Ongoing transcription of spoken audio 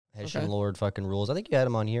Hessian Lord fucking rules. I think you had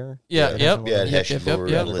him on here. Yeah, yep. Yeah, Hessian Lord.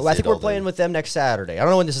 Yep. Well, I think we're playing with them next Saturday. I don't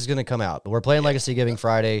know when this is going to come out, but we're playing Legacy Giving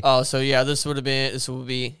Friday. Oh, so yeah, this would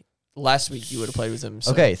be last week you would have played with them.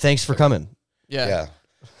 So. Okay, thanks for coming. Yeah.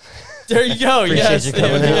 There you go. Appreciate you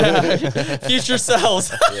coming out. Future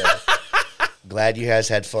selves. Yeah. Glad you guys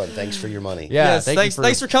had fun. Thanks for your money. Yeah, yes,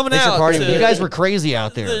 thanks for coming out. For partying. You guys were crazy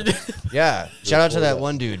out there. Yeah. Shout out to that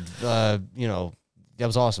one dude. That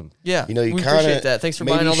was awesome. Yeah. You we appreciate that. Thanks for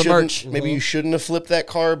buying all the merch. Maybe you shouldn't have flipped that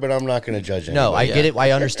car, but I'm not going to judge anyone. No, I get it.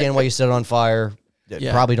 I understand why you set it on fire.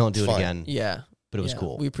 Probably don't do it again. Yeah. But it was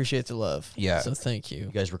cool. We appreciate the love. Yeah. So thank you.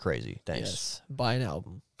 You guys were crazy. Thanks. Yes. Buy an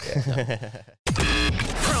album.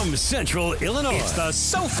 From Central Illinois, it's the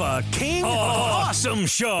Sofa King Awesome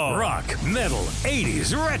Show. Rock, metal,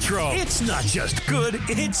 80s, retro. It's not just good,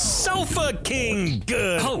 it's Sofa King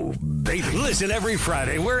good. Oh, baby. Listen every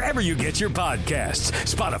Friday wherever you get your podcasts.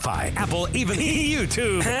 Spotify, Apple, even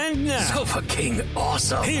YouTube. And now, Sofa King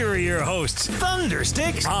Awesome. Here are your hosts,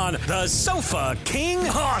 Thundersticks, on the Sofa King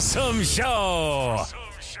Awesome Show.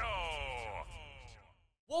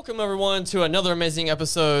 Welcome, everyone, to another amazing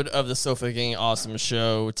episode of the Sofa King Awesome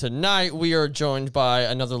Show. Tonight, we are joined by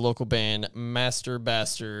another local band, Master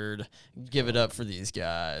Bastard. Give it up for these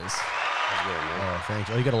guys. Oh, thanks.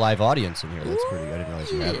 Oh, you got a live audience in here. That's pretty good. I didn't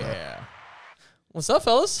realize you had that. Yeah. What's up,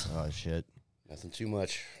 fellas? Oh, shit. Nothing too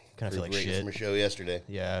much. Kind of feel like great shit from a show yesterday.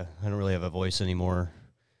 Yeah, I don't really have a voice anymore.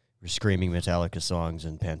 We're screaming Metallica songs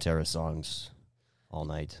and Pantera songs all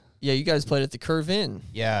night. Yeah, you guys played at the Curve Inn.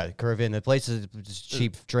 Yeah, Curve Inn. The place is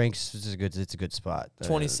cheap drinks. It's a good spot.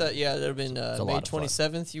 Yeah, there would have been May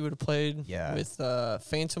 27th. You would have played with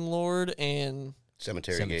Phantom Lord and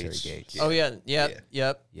Cemetery Gates. Yeah. Oh yeah,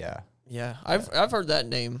 yep. Yeah. I've heard that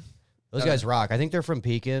name. Those guys rock. I think they're from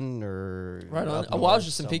Pekin or right on. Oh, well, I was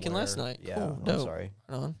just in Pekin last night. Yeah, cool. I'm sorry.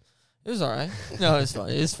 Right on. It was all right. No, it was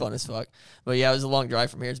fun. It was fun as fuck. But yeah, it was a long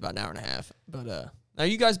drive from here. It's about an hour and a half. But are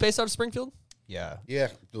you guys based out of Springfield? Yeah. Yeah,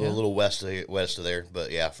 a little west of there, but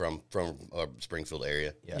yeah, from Springfield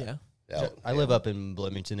area. Yeah. I live up in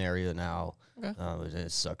Bloomington area now. Okay.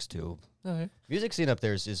 It sucks too. Okay. Music scene up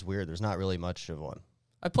there is weird. There's not really much of one.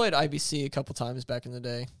 I played IBC a couple times back in the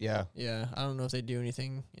day. Yeah. Yeah. I don't know if they do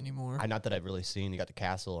anything anymore. Not that I've really seen. You got the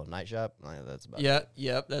Castle and Night Shop. That's about it.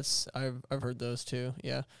 Yep. I've heard those too.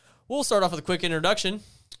 Yeah. We'll start off with a quick introduction.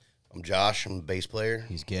 I'm Josh. I'm a bass player.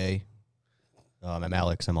 He's gay. I'm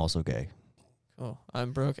Alex. I'm also gay. Oh,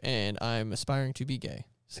 I'm Brooke, and I'm aspiring to be gay.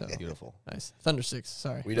 So beautiful, nice. Thundersticks.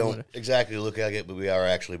 Sorry, we don't exactly look like it, but we are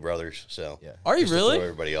actually brothers. So yeah, are you really? To throw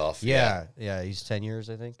everybody off. Yeah. He's 10 years,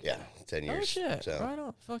 I think. Yeah, 10 years. Oh shit! So right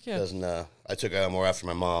on. Fuck yeah. I took more after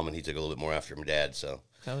my mom, and he took a little bit more after my dad. So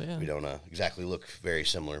hell yeah. We don't exactly look very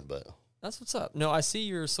similar, but that's what's up. No, I see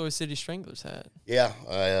your Soy City Stranglers hat. Yeah,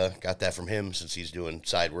 I got that from him since he's doing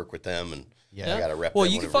side work with them, and I got to rep. Well,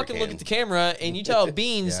 you can fucking look at the camera and you tell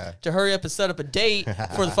Beans to hurry up and set up a date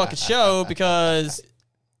for the fucking show because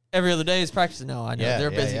every other day is practicing. No, I know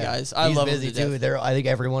they're busy guys. I love busy them too. I think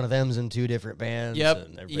every one of them's in 2 different bands. Yep.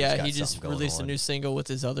 Yeah, he just released a new single with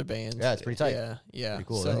his other band. Yeah, it's pretty tight. Yeah. Pretty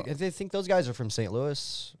cool. So, I think those guys are from St.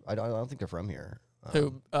 Louis. I don't think they're from here.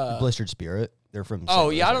 Who? Blistered Spirit. They're from.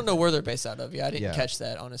 Oh yeah, I don't know where they're based out of. Yeah, I didn't catch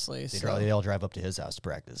that honestly. They all drive up to his house to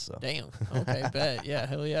practice. So. Damn. Okay, bet. Yeah,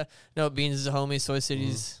 hell yeah. No, Beans is a homie. Soy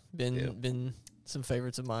City's been some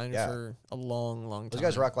favorites of mine for a long time. Those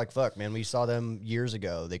guys rock like fuck, man. We saw them years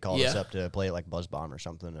ago. They called us up to play at like Buzz Bomb or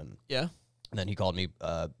something, and and then he called me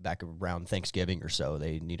back around Thanksgiving or so.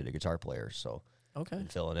 They needed a guitar player, so been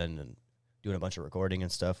filling in and doing a bunch of recording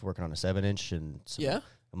and stuff, working on a 7-inch and a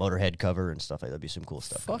Motorhead cover and stuff. That'd be some cool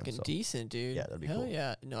stuff. Fucking decent, dude. Yeah, that'd be cool. Hell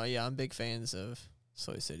yeah. No, yeah, I'm big fans of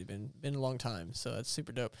Soy City. Been a long time, so that's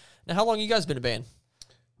super dope. Now, how long you guys been a band?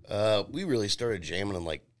 We really started jamming in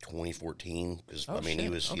like 2014 because he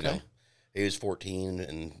was he was 14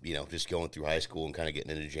 and just going through high school and kind of getting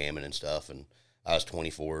into jamming and stuff, and I was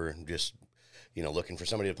 24 and just looking for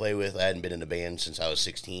somebody to play with. I hadn't been in a band since I was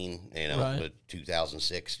 16, but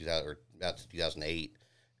 2006 or about 2008.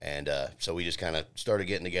 And so we just kind of started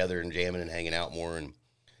getting together and jamming and hanging out more, and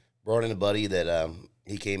brought in a buddy that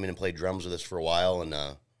he came in and played drums with us for a while, and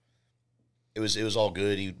it was all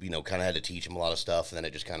good. He kind of had to teach him a lot of stuff, and then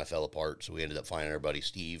it just kind of fell apart. So we ended up finding our buddy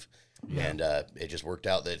Steve, and it just worked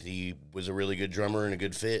out that he was a really good drummer and a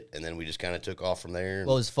good fit, and then we just kind of took off from there.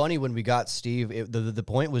 Well, it's funny when we got Steve. The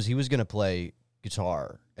point was he was going to play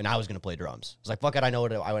guitar and I was going to play drums. I was like, fuck it, I know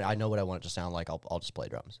what I want it to sound like. I'll just play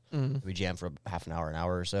drums. Mm-hmm. We jammed for half an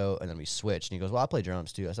hour or so, and then we switched. And he goes, well, I'll play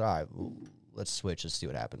drums too. I said, all right, let's switch. Let's see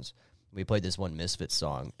what happens. We played this one Misfits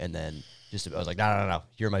song, and then I was like, no,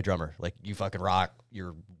 you're my drummer. Like, you fucking rock.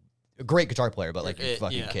 a great guitar player, but like you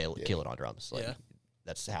fucking kill it on drums. Like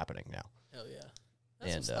that's happening now. Hell yeah.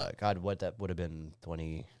 That's God, what that would have been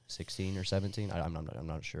 2016 or 17? I'm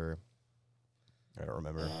not sure. I don't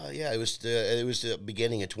remember. It was the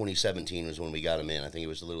beginning of 2017 was when we got him in. I think it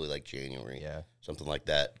was literally like January, something like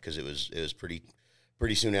that. Because it was pretty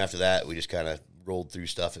soon after that. We just kind of rolled through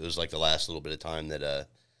stuff. It was like the last little bit of time that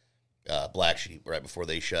Black Sheep, right before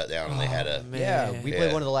they shut down, and they had a we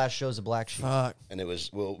played one of the last shows of Black Sheep, and it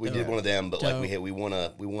was we did one of them, but like we won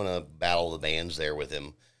a battle of the bands there with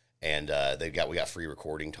him. And we got free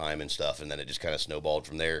recording time and stuff, and then it just kind of snowballed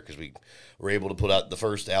from there because we were able to put out the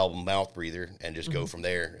first album, Mouth Breather, and just go from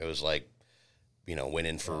there. It was like, went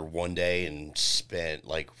in for one day and spent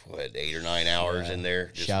like 8 or 9 hours in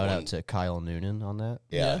there. Just Shout out to Kyle Noonan on that.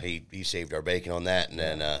 Yeah, he saved our bacon on that, and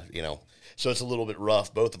then so it's a little bit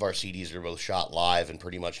rough. Both of our CDs are both shot live and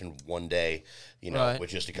pretty much in one day,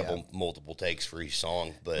 with just a couple multiple takes for each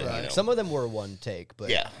song. But some of them were one take,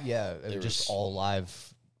 but it was just all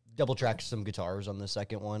live. Double tracked some guitars on the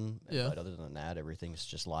second one. But other than that, everything's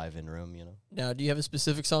just live in room, Now, do you have a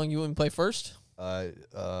specific song you want to play first? Play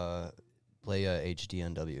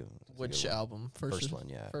HDNW. Which album? First one,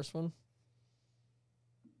 yeah. First one?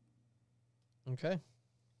 Okay.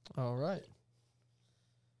 All right.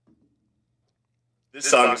 This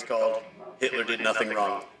song is called Hitler Did Nothing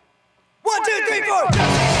Wrong. 1, 2, 3, 4!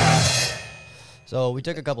 So we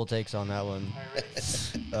took a couple takes on that one.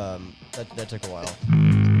 That took a while.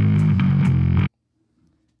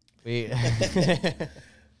 We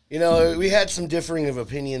had some differing of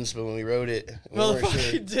opinions, but when we wrote it, we weren't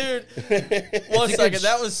sure. Dude, 1 second,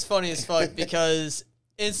 that was funny as fuck because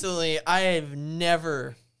instantly I have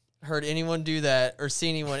never heard anyone do that or see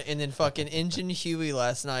anyone, and then fucking Engine Huey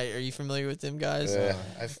last night. Are you familiar with them guys?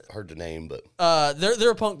 I've heard the name, but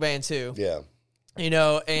they're a punk band too. Yeah,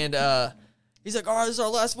 and he's like, all right, this is our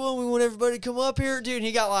last one. We want everybody to come up here. Dude, and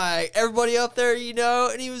he got, like, everybody up there,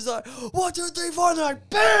 and he was like, 1, 2, 3, 4, and they're like,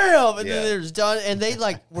 bam! And then they're just done. And they,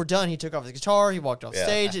 like, were done. He took off the guitar. He walked off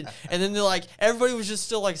stage. And then they're like, everybody was just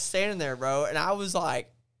still, like, standing there, bro. And I was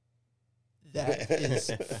like, that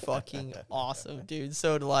is fucking awesome, dude.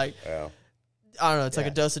 So, like, I don't know. It's like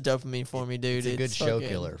a dose of dopamine for me, dude. It's a good show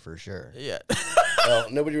killer for sure. Yeah.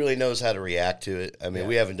 Well, nobody really knows how to react to it. I mean,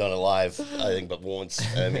 we haven't done it live, I think, but once.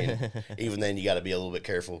 I mean, even then, you got to be a little bit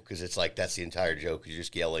careful because it's like that's the entire joke. You're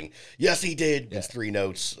just yelling, "Yes, he did." Yeah. It's 3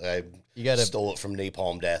 notes. I stole it from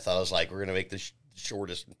Napalm Death. I was like, we're gonna make the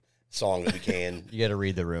shortest song that we can. You got to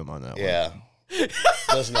read the room on that one. Yeah,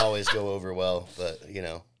 doesn't always go over well, but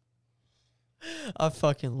I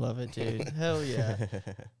fucking love it, dude. Hell yeah.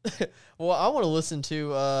 Well, I want to listen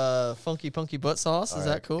to Funky Punky Butt Sauce. Is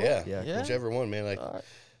that cool? Yeah. Whichever one, man. Like a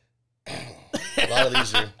lot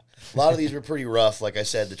of these were pretty rough. Like I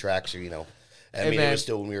said, the tracks are, it was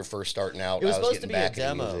still when we were first starting out. It was supposed to be a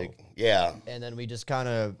demo. Music. Yeah. And then we just kind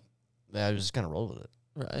of rolled with it.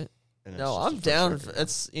 Right. No, I'm down.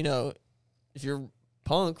 That's, if you're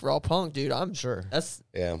punk, raw punk, dude, I'm sure. That's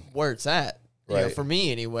where it's at. Right. For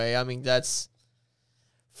me anyway. I mean, that's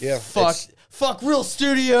fuck real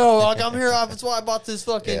studio. Like I'm here. That's why I bought this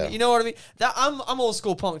fucking. You know what I mean? That I'm old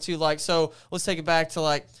school punk too. Like so, let's take it back to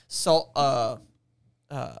like SLC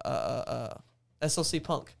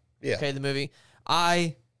Punk. Yeah. Okay, the movie.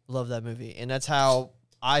 I love that movie, and that's how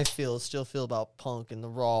I still feel about punk and the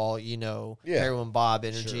raw. Heroin Bob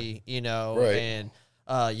energy. Right. And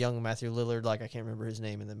young Matthew Lillard. Like I can't remember his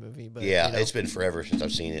name in the movie, but it's been forever since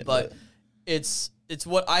I've seen it. But it's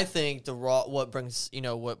what I think the raw, what brings,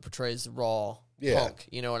 what portrays the raw punk,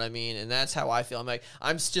 you know what I mean? And that's how I feel.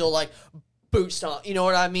 I'm still like boot stomp, you know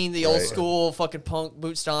what I mean? The old school fucking punk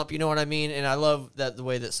boot stomp, you know what I mean? And I love that the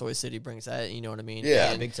way that Soy City brings that, you know what I mean?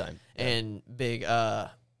 Yeah, big time. And big, and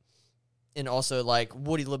also like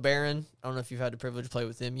Woody LeBaron. I don't know if you've had the privilege to play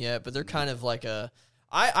with them yet, but they're kind of like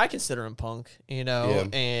I consider them punk,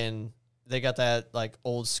 and they got that like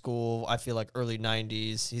old school, I feel like early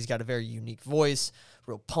 90s. He's got a very unique voice,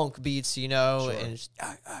 real punk beats, and it's,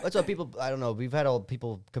 that's what people, I don't know, we've had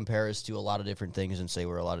people compare us to a lot of different things and say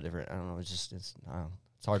we're a lot of different, I don't know, it's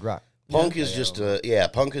hard rock. Punk is just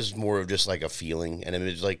punk is more of just like a feeling, and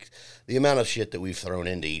it's like the amount of shit that we've thrown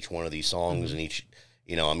into each one of these songs and each,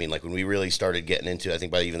 like when we really started getting into, I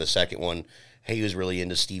think by even the second one, he was really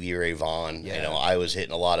into Stevie Ray Vaughan. I was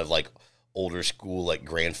hitting a lot of like older school like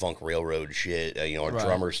Grand Funk Railroad shit. Our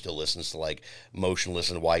drummer still listens to like Motionless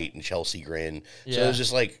in White and Chelsea Grin. So it was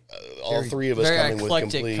just like all three of us coming with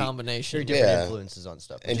complete combination, very different influences on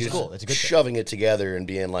stuff, and just cool. It's a good shoving it together and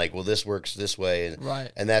being like, well, this works this way,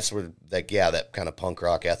 and that's where that kind of punk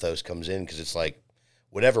rock ethos comes in because it's like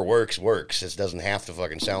whatever works. It doesn't have to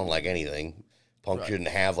fucking sound like anything. Punk shouldn't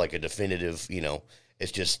have like a definitive,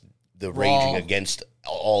 it's just the raging against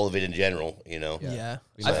all of it in general, Yeah.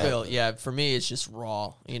 I feel, for me, it's just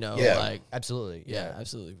raw, like. Absolutely. Yeah,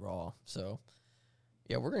 absolutely raw. So,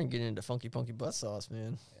 yeah, we're going to get into Funky Punky Butt Sauce,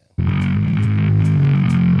 man.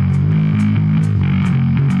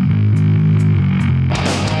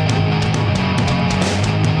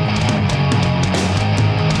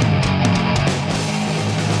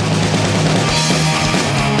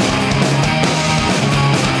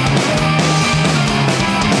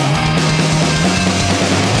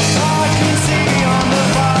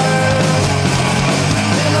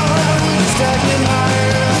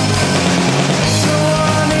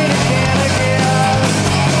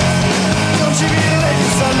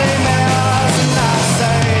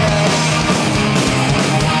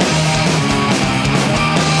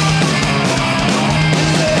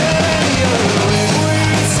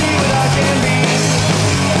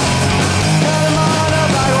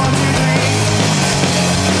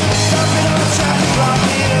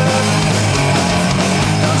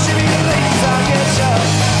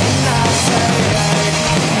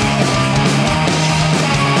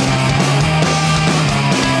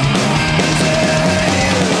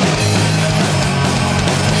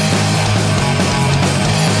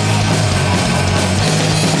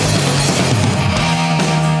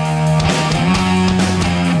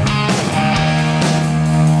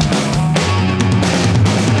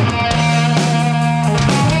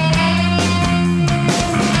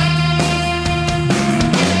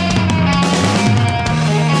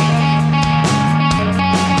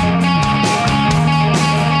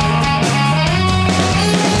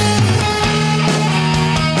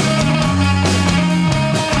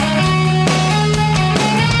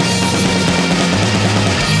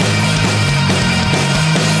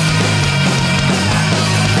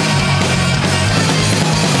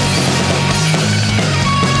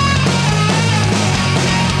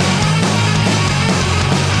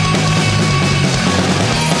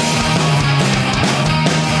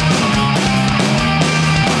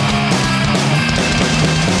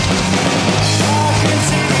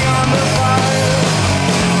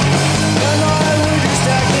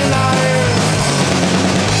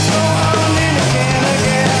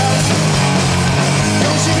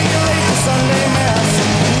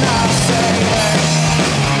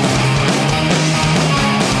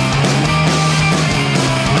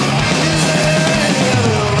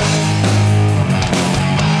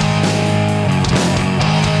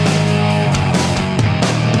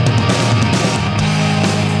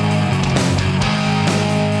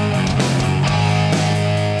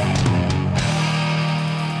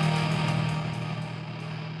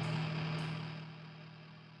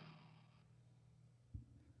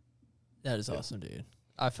 That is awesome, dude.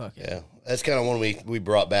 I fucking That's kind of one we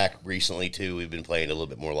brought back recently too. We've been playing a little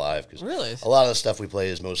bit more live because really a lot of the stuff we play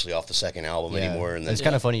is mostly off the second album anymore. And it's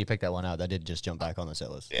kind of funny you picked that one out. That did just jump back on the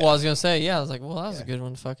set list. Well, I was gonna say I was like, well, that was a good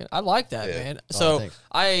one. Fucking, I like that, man. So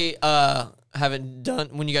I haven't done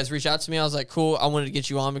when you guys reached out to me. I was like, cool. I wanted to get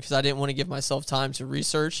you on because I didn't want to give myself time to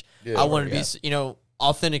research. I wanted to be,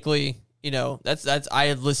 authentically. That's I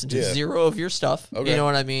had listened to zero of your stuff. Okay. You know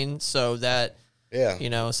what I mean? So that.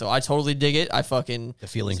 Yeah. So I totally dig it. I fucking... The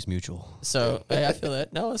feeling's mutual. So, I feel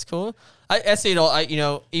that. No, it's cool. I see it all.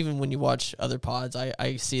 Even when you watch other pods,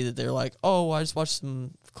 I see that they're like, oh, I just watched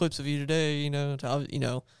some clips of you today,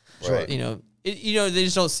 Right. They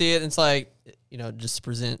just don't see it. And it's like, just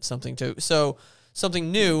present something to... So,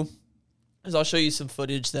 something new is I'll show you some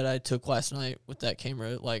footage that I took last night with that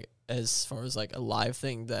camera, like, as far as like a live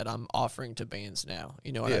thing that I'm offering to bands now.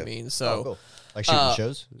 You know what I mean? So cool. Like shooting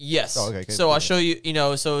shows? Yes. Oh, okay, so I'll show you,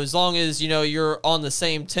 so as long as, you're on the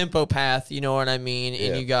same tempo path, you know what I mean?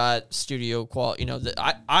 And you got studio quality,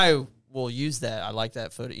 I will use that. I like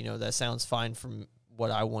that footage, that sounds fine from what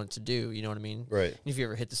I want to do. You know what I mean? Right. And if you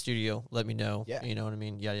ever hit the studio, let me know. Yeah. You know what I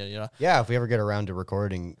mean? Yeah. Yeah. If we ever get around to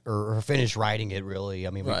recording or finish writing it really,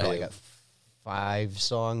 I mean, we probably got 5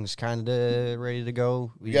 songs kind of ready to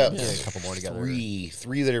go. We got a couple more together. Three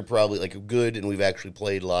that are probably like good and we've actually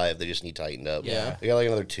played live. They just need tightened up. Yeah. We got like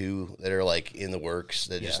another 2 that are like in the works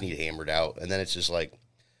that just need hammered out. And then it's just like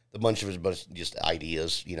a bunch of it is just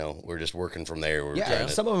ideas, we're just working from there.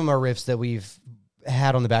 Some of them are riffs that we've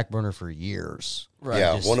had on the back burner for years. Right.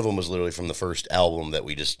 Yeah. One of them was literally from the first album that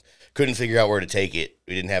we just couldn't figure out where to take it.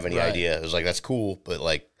 We didn't have any idea. It was like, that's cool. But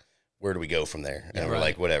like, where do we go from there? And we're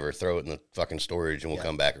like, whatever, throw it in the fucking storage and we'll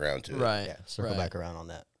come back around to it. Right. Yeah, circle back around on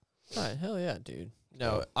that. Right. Hell yeah, dude.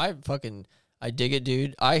 No, I dig it,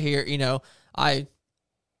 dude. I hear, I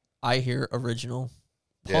hear original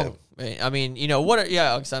punk. I mean,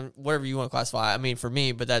 whatever you want to classify. I mean, for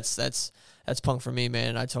me, but that's that's punk for me,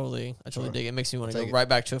 man. I totally dig it. It makes me want to go right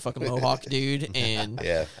back to a fucking Mohawk, dude. And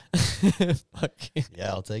yeah,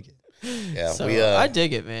 I'll take it. Yeah, so I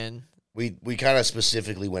dig it, man. We kind of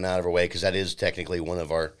specifically went out of our way because that is technically one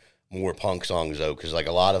of our more punk songs, though, because like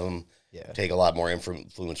a lot of them take a lot more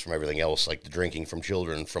influence from everything else, like the Drinking from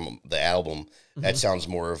Children from the album. That sounds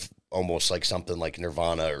more of almost like something like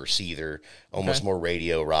Nirvana or Seether, almost more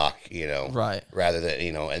radio rock, right? Rather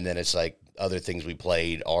than and then it's like other things we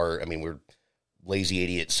played are, we're lazy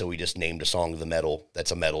idiots, so we just named a song The Metal.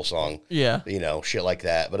 That's a metal song, shit like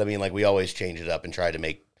that. But like we always change it up and try to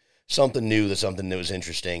make something new that was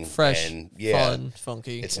interesting, fresh, and fun,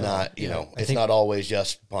 funky. It's not, it's not always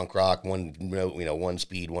just punk rock, one note, one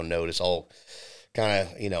speed, one note. It's all kind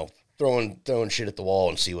of, throwing shit at the wall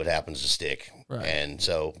and see what happens to stick. Right. And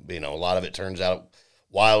so, a lot of it turns out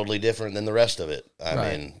wildly different than the rest of it.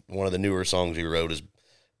 I mean, one of the newer songs we wrote is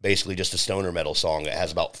basically just a stoner metal song. It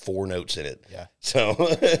has about 4 notes in it. Yeah. So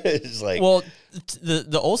it's like, well,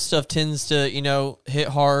 the old stuff tends to, hit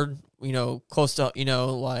hard, close to,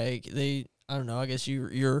 like I don't know, I guess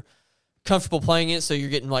you're comfortable playing it, so you're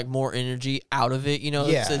getting like more energy out of it,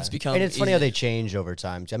 it's become, and it's funny how they change over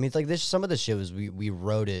time. I mean, it's like this, some of the shit was we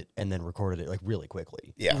wrote it and then recorded it like really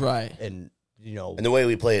quickly. Yeah. Right. And the way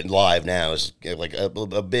we play it live now is like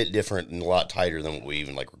a bit different and a lot tighter than what we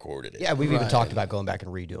even like recorded it. Yeah, we've even talked about going back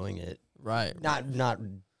and redoing it. Right. Not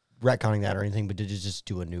retconning that or anything, but to just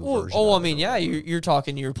do a new version. Oh, I mean, you're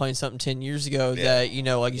talking. You were playing something 10 years ago that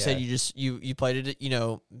like you said, you played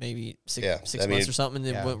it. Maybe six months or something,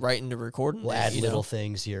 and then went right into recording. We'll add little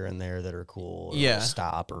things here and there that are cool. Or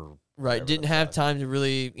stop or right. Didn't have time to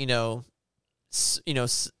really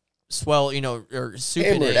swell or soup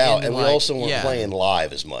it out, and we also weren't playing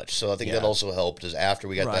live as much. So I think that also helped. Is after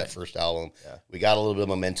we got that first album, we got a little bit of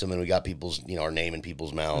momentum, and we got people's our name in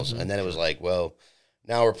people's mouths, and then it was like, well.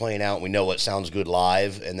 Now we're playing out, and we know what sounds good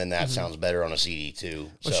live, and then that sounds better on a CD, too.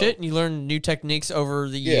 Well, shit, and you learn new techniques over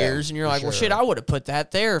the years, and you're like, well, shit, I would have put that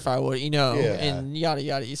there if I would, and yada,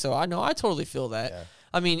 yada. So I know, I totally feel that. Yeah.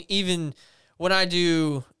 I mean, even when I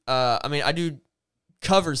do, I do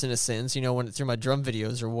covers in a sense, when it's through my drum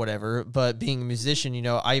videos or whatever, but being a musician,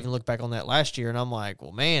 I even look back on that last year, and I'm like,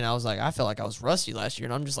 well, man, I felt like I was rusty last year,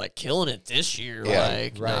 and I'm just like killing it this year.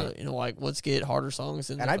 Like, let's get harder songs.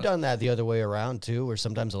 And I've done that the other way around too, where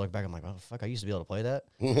sometimes I look back, I'm like, oh fuck, I used to be able to play that,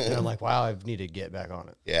 and I'm like, wow, I need to get back on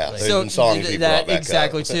it. Yeah, like, there's been songs we brought back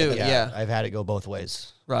exactly up. Too. Yeah, I've had it go both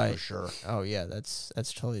ways, right? For sure. Oh yeah, that's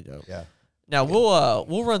totally dope. Yeah. Now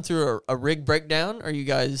we'll run through a rig breakdown. Are you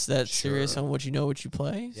guys that serious on what you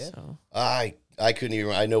play? Yeah. So. I couldn't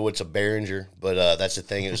even. I know it's a Behringer, but that's the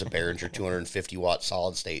thing. It was a Behringer 250 watt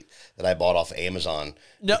solid state that I bought off Amazon.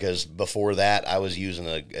 No. Because before that I was using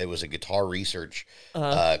it was a Guitar Research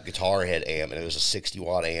guitar head amp, and it was a 60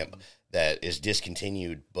 watt amp that is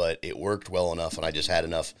discontinued, but it worked well enough, and I just had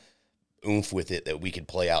enough oomph with it that we could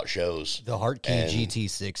play out shows. The Hartkey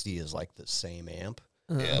GT60 is like the same amp.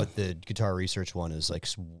 Yeah. But the Guitar Research one is like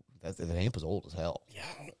the amp was old as hell.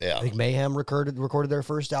 Yeah. I think Mayhem recorded their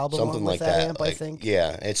first album something like that that amp. like, I think.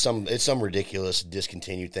 Yeah, it's some ridiculous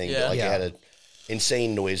discontinued thing. Yeah. But it had an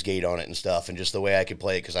insane noise gate on it and stuff, and just the way I could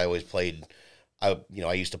play it because I always played. I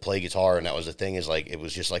used to play guitar, and that was the thing. Is like it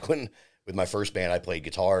was just like when with my first band I played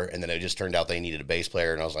guitar, and then it just turned out they needed a bass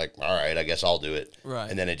player, and I was like, all right, I guess I'll do it. Right.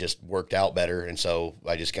 And then it just worked out better, and so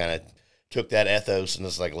I just kind of took that ethos and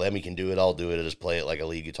it's like, Lemmy can do it, I'll do it. I just play it like a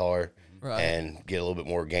lead guitar and get a little bit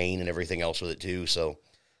more gain and everything else with it too. So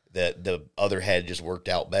the other head just worked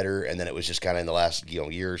out better. And then it was just kind of in the last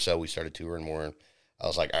year or so, we started touring more. And I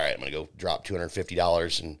was like, all right, I'm going to go drop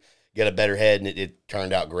 $250 and get a better head. And it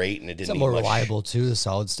turned out great. And it didn't need more much. Reliable too, the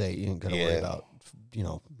solid state. You ain't got to worry about,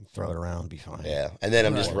 throw it around, be fine. Yeah. And then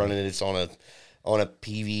I'm just running it. It's on a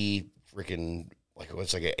PV freaking,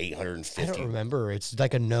 what's like an 850. I don't remember. It's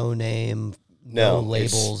like a no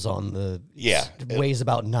labels on the. Yeah, it weighs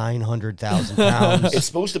about 900,000 pounds. It's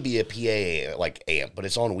supposed to be a PA amp, but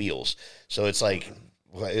it's on wheels, so it's like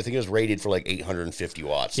I think it was rated for like 850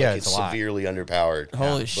 watts. Yeah, it's severely underpowered.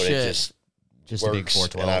 Holy shit! But it just works, a big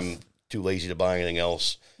 412. And I'm too lazy to buy anything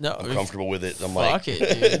else. No, I'm comfortable with it. I'm fuck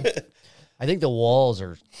it, dude. I think the walls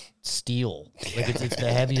are steel. Like it's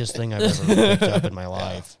the heaviest thing I've ever picked up in my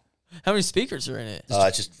life. How many speakers are in it?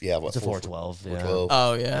 It's just it's a 412. 412.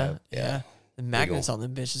 Oh yeah. The magnets on the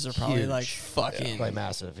bitches are probably huge. Like fucking probably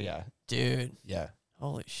massive. Yeah, dude. Yeah.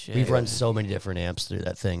 Holy shit. We've run so many different amps through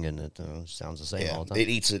that thing, and it sounds the same all the time. It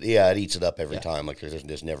eats it. Yeah, it eats it up every time. Like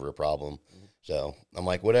there's never a problem. So I'm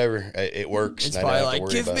like, whatever, it works. It's probably like,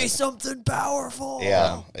 give me something powerful.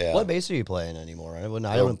 Yeah. What bass are you playing anymore? I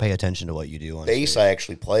don't pay attention to what you do on bass. stage. I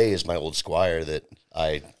actually play is my old Squire that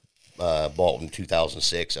I bought in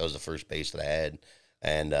 2006. That was the first bass that I had,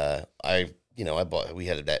 and we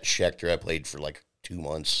had that Schecter. I played for like 2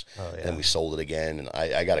 months, and we sold it again. And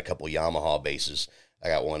I got a couple Yamaha basses. I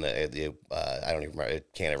got one. I don't even remember. I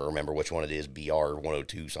can't ever remember which one it is. BR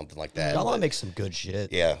 102, something like that. Yamaha makes some good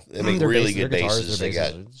shit. Yeah, they make really good basses. They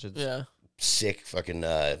got sick fucking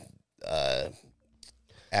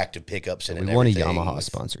active pickups in it. We want a Yamaha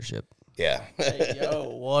sponsorship. Yeah. Hey, yo,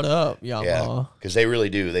 what up, Yamaha? Yeah, because they really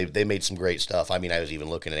do. They made some great stuff. I mean, I was even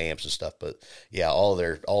looking at amps and stuff, but yeah, all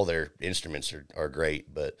their instruments are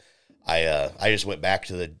great. But I just went back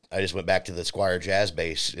to the Squier Jazz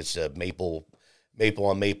bass. It's a maple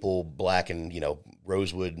on maple black and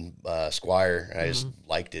rosewood Squier. And I just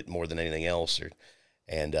liked it more than anything else.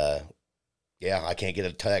 I can't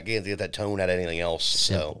get that tone out of anything else.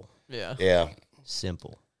 Simple. So yeah,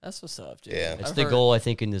 simple. That's what's up, dude. Yeah, that's the goal, I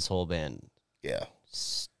think, in this whole band. Yeah,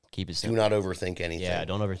 keep it simple. Do not overthink anything. Yeah,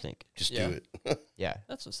 don't overthink. Just do it. Yeah,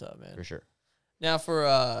 that's what's up, man. For sure. Now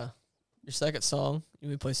for your second song, you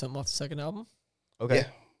want to play something off the second album? Okay.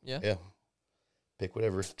 Yeah. Pick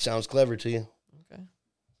whatever sounds clever to you. Okay.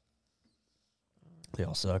 They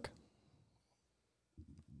all suck.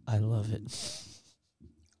 I love it.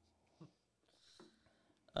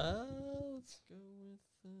 Let's go with.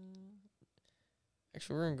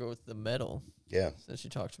 Actually, we're gonna go with the metal. Yeah. Since you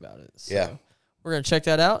talked about it. So yeah. We're gonna check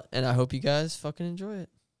that out, and I hope you guys fucking enjoy it.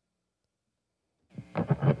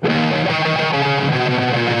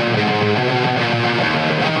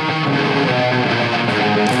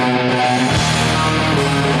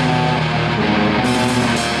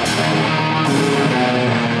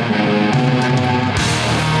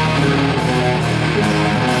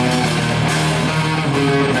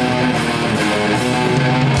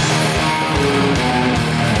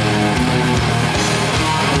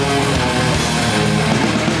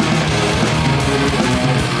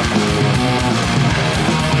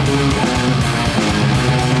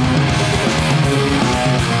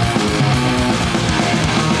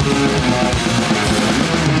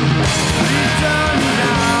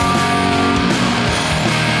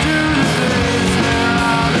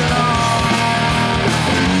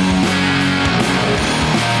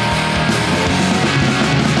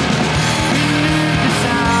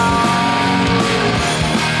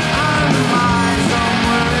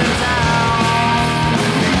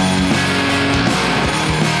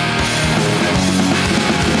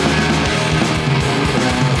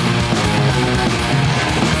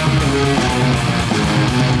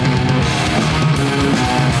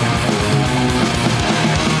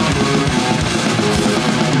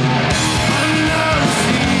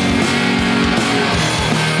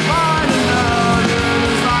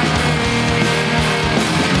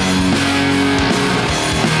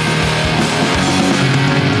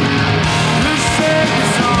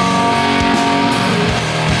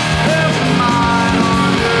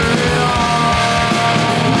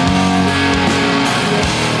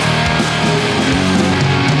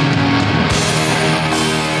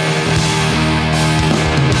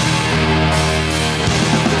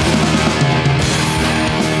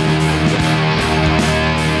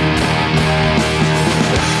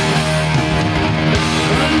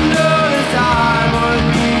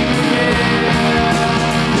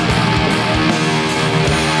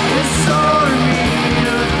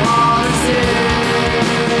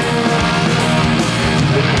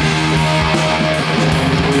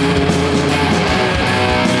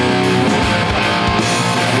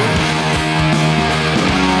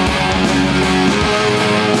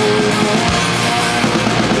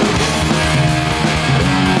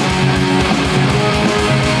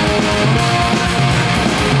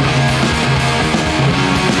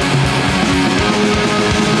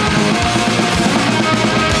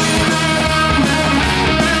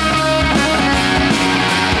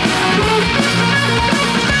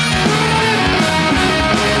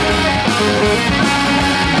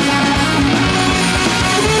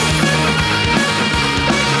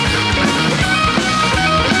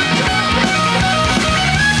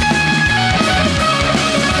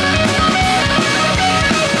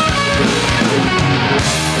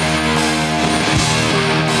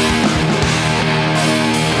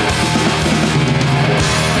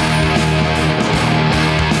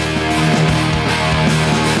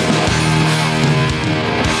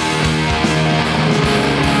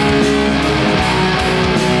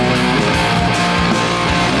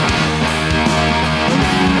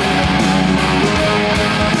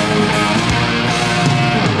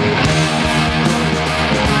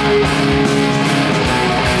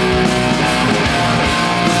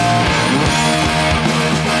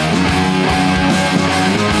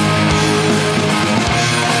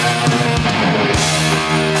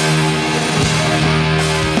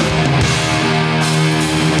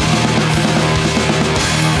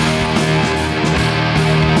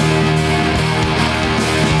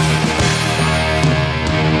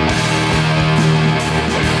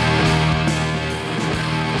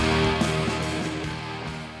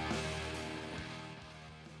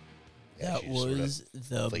 That was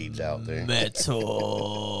the fades out there.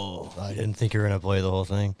 metal. I didn't think you were gonna play the whole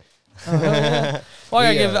thing. Well,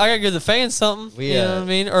 I gotta give the fans something. You know what I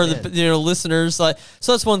mean, or the listeners. Like,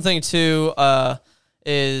 so that's one thing too.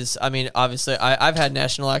 Is I mean, obviously, I've had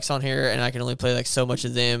national acts on here, and I can only play like so much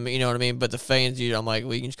of them. You know what I mean? But the fans, dude, I'm like,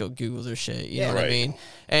 well, you can just go Google their shit. You know what I mean?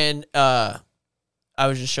 And I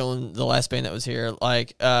was just showing the last band that was here.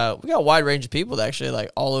 Like, we got a wide range of people that actually like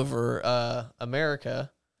all over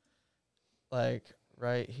America. Like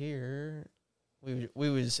right here. We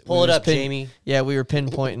was pull it up, Jamie. Yeah, we were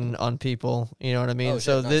pinpointing on people. You know what I mean?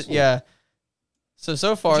 So this, yeah.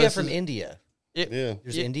 So far, yeah, from India.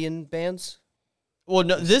 There's Indian bands. Well,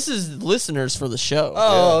 no, this is listeners for the show.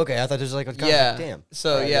 Oh, okay. I thought there's like a damn.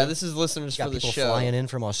 So this is listeners for the people show. Flying in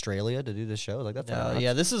from Australia to do the show. Like that's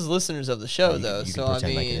this is listeners of the show though. You so can pretend I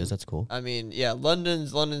mean, like it is. That's cool. I mean, yeah,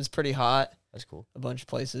 London's pretty hot. That's cool. A bunch of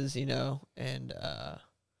places, you know, and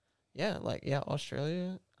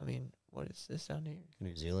Australia. I mean, what is this down here?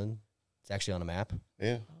 New Zealand. It's actually on a map.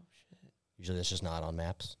 Yeah. Oh shit. Usually it's just not on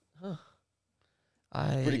maps. Huh.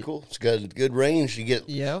 Pretty cool. It's got good range. You get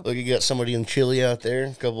look, you got somebody in Chile out there,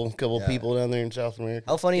 a couple people down there in South America.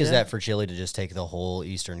 How funny is that for Chile to just take the whole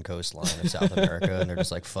eastern coastline of South America and they're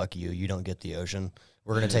just like, fuck you, you don't get the ocean.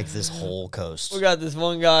 We're gonna take this whole coast. We got this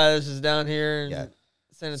one guy that's just down here in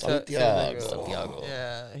Santiago.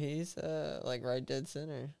 Yeah, he's like right dead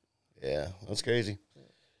center. Yeah, that's crazy.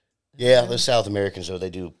 Yeah, those South Americans though, they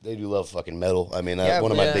do love fucking metal. I mean, one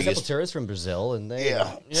of my biggest Sepultura is from Brazil, and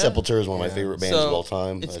Sepultura is one of my favorite bands of all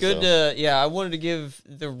time. It's good to I wanted to give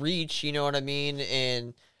the reach, you know what I mean,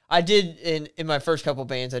 and I did in my first couple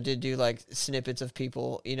bands, I did do like snippets of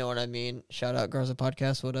people, you know what I mean. Shout out Garza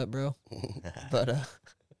Podcast, what up, bro? But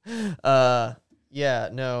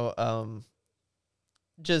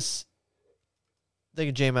just they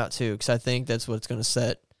could jam out too, because I think that's what's going to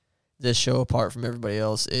set this show apart from everybody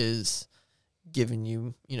else is giving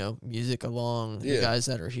you, you know, music along the guys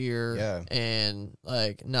that are here, and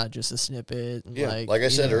like not just a snippet. And like I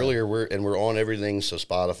said earlier, we're on everything. So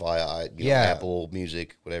Spotify, Apple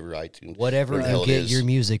Music, whatever, iTunes, whatever you get your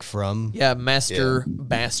music from. Yeah, Master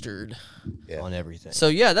Bastard on everything.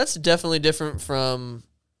 So that's definitely different from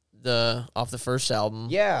off the first album.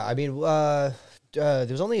 Yeah, I mean, there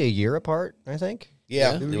was only a year apart, I think.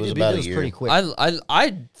 Yeah, it was about a year. Pretty quick.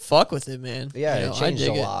 I fuck with it, man. Yeah, it changed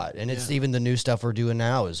a lot, and it's even the new stuff we're doing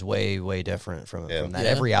now is way different from that. Yeah.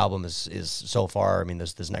 Every album is so far. I mean,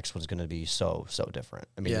 this next one's going to be so different.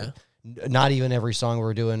 I mean, not even every song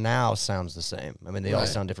we're doing now sounds the same. I mean, they all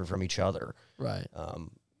sound different from each other. Right.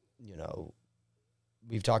 You know,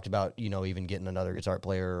 we've talked about even getting another guitar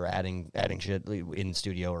player or adding shit in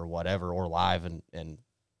studio or whatever or live and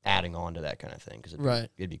adding on to that kind of thing, because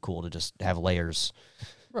it'd be cool to just have layers.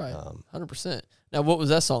 Right, 100%. Now, what was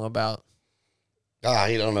that song about?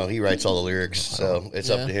 He don't know. He writes all the lyrics, so it's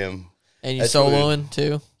up to him. And you soloing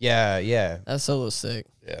too? Yeah. That solo's sick.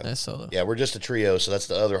 Yeah. That's solo. Yeah, we're just a trio, so that's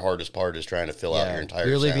the other hardest part is trying to fill out your entire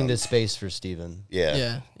You're leaving sound. this space for Steven.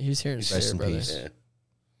 Yeah. He's here to stay, brother. Peace. Yeah.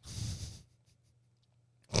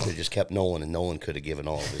 They just kept Nolan, and Nolan could have given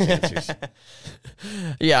all of his answers.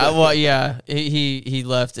 He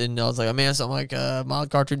left, and I was like, man, something like Mild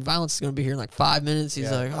Cartridge Violence is going to be here in like 5 minutes. He's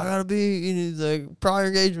like, I got to be, he's like, prior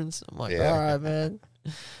engagements. I'm like, all right, man.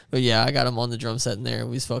 But I got him on the drum set in there.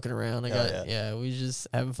 We was fucking around. We just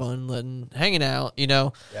having fun, hanging out,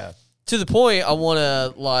 Yeah. To the point, I want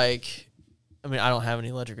to, I don't have any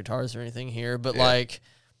electric guitars or anything here, but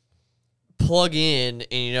plug in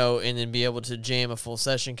and then be able to jam a full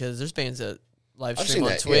session, because there's bands that live stream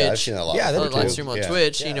on Twitch. I've seen that a lot. Live stream on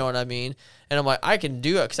Twitch, you know what I mean? And I'm like, I can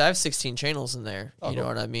do it because I have 16 channels in there, you know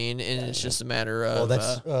what I mean? And it's just a matter of... Well,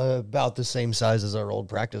 that's about the same size as our old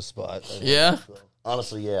practice spot. Yeah?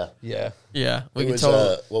 Honestly, yeah. Yeah.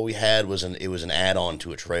 What we had was an add-on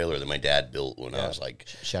to a trailer that my dad built when I was like,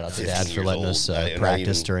 shout out to Dad for letting us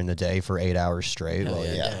practice during the day for 8 hours straight.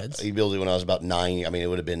 He built it when I was about 9. I mean, it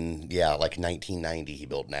would have been like 1990. He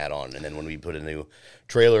built an add-on, and then when we put a new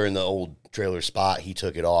trailer in the old trailer spot, he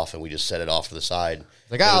took it off and we just set it off to the side.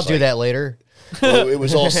 I'll do that later. Well, it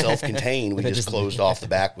was all self-contained. We just closed off the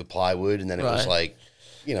back with plywood, and then it was like,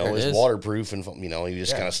 it was waterproof, and he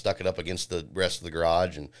just kind of stuck it up against the rest of the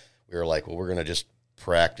garage, and we were like, well, we're gonna just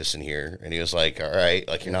practice in here, and he was like, all right,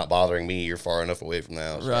 you're not bothering me, you're far enough away from the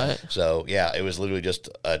house, right? So it was literally just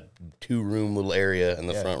a 2-room little area, and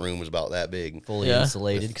the front room was about that big, fully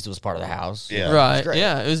insulated because it was part of the house. Right.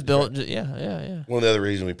 It was built. One of the other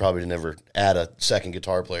reasons we probably never add a second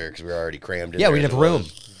guitar player because we were already crammed in. We didn't have room.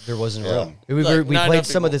 There wasn't room. We played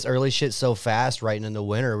some of this early shit so fast right in the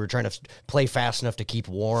winter. We were trying to play fast enough to keep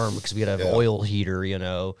warm because we had an oil heater,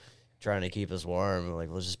 trying to keep us warm. Like,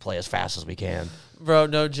 let's just play as fast as we can. Bro,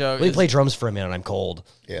 no joke. We play drums for a minute, and I'm cold.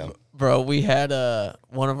 Yeah. Bro, we had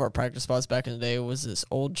one of our practice spots back in the day was this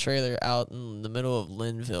old trailer out in the middle of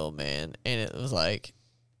Linville, man. And it was like,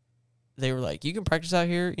 they were like, you can practice out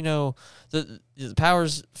here. You know, the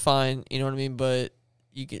power's fine. You know what I mean? But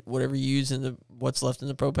you get whatever you use in what's left in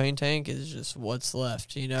the propane tank is just what's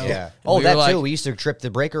left, you know? Yeah. And Too. We used to trip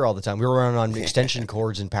the breaker all the time. We were running on extension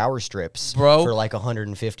cords and power strips for like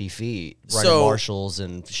 150 feet, running marshals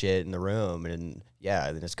and shit in the room. And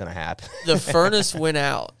yeah, then it's going to happen. The furnace went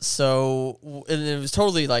out. And it was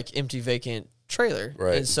totally like empty, vacant trailer.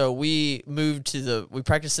 Right. And so we moved we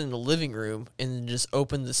practiced in the living room and then just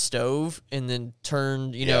opened the stove and then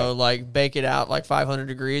turned, like bake it out like 500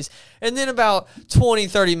 degrees. And then about 20,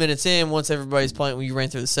 30 minutes in, once everybody's playing, we ran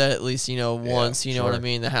through the set at least, once, you know what I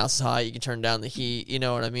mean? The house is hot. You can turn down the heat, you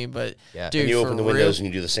know what I mean? But dude, and you open the windows and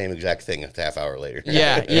you do the same exact thing a half hour later.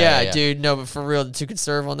 Yeah, dude. No, but for real, to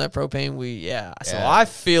conserve on that propane, So I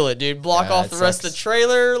feel it, dude. Block off the rest of the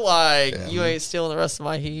trailer. Like, you ain't stealing the rest of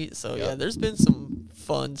my heat. So, there's been some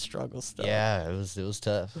fun struggle stuff. Yeah, it was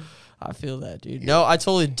tough. I feel that, dude. No, I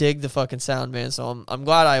totally dig the fucking sound, man. So I'm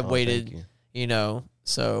glad I waited,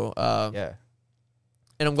 So, and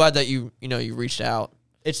I'm glad that you reached out.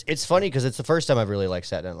 It's funny because it's the first time I've really like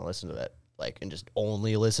sat down and listened to that, like, and just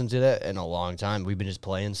only listened to that in a long time. We've been just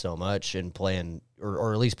playing so much and playing,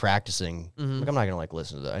 or at least practicing. Mm-hmm. Like, I'm not gonna like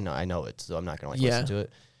listen to that. I know it, so I'm not gonna like listen to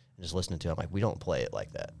it. And just listening to it, I'm like, we don't play it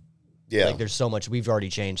like that. Yeah, like there's so much. We've already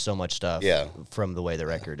changed so much stuff. Yeah. From the way the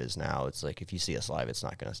record is now, it's like if you see us live, it's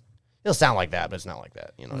not gonna. It'll sound like that, but it's not like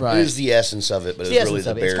that. Right. It was the essence of it, but it's really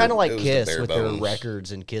the bare. It's kind of like Kiss with their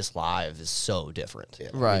records, and Kiss live is so different. Yeah.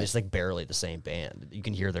 Right. I mean, it's like barely the same band. You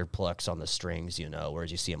can hear their plucks on the strings,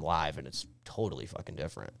 whereas you see them live, and it's totally fucking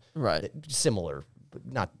different. Right. Similar, but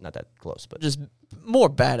not that close, but just more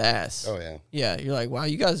badass. Oh yeah. Yeah, you're like, wow,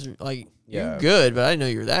 you guys are like, you're good, but I didn't know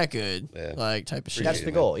you were that good. Yeah. Like type of shit. That's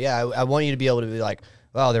the goal. Yeah, I want you to be able to be like,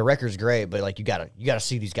 wow, their record's great, but like you gotta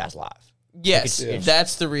see these guys live. Yes,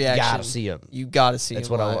 that's the reaction. You gotta see them. You gotta see them. That's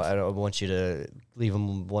what I want you to leave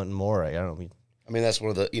them wanting more. I mean, that's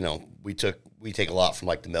one of the, we take a lot from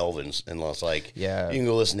like the Melvins, and it's like, you yeah, can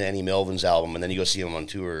go listen to any Melvins album, and then you go see them on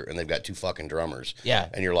tour, and they've got 2 fucking drummers. Yeah.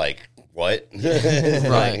 And you're like, what?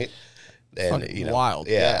 Right. And, wild.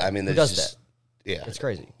 Yeah, I mean, who does that? Yeah. It's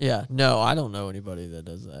crazy. Yeah, no, I don't know anybody that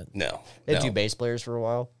does that. No. They had 2 bass players for a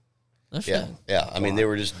while. Yeah. I mean, they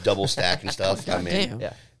were just double stacking stuff. I mean, damn.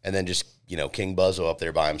 Yeah. And then just, King Buzzo up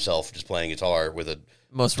there by himself just playing guitar with a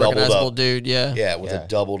most recognizable up, dude, with a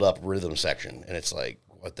doubled up rhythm section. And it's like,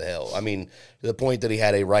 what the hell? I mean, to the point that he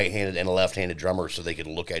had a right-handed and a left-handed drummer so they could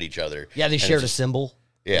look at each other. Yeah, they shared a cymbal.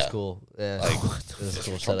 Yeah. It's cool. Yeah. Like,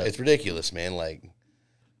 it's ridiculous, man. Like,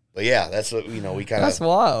 but yeah, that's what, we kind of. That's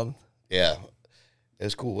wild. Yeah. It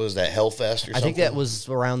was cool. What was that, Hellfest or something? I think that was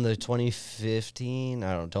around the 2015.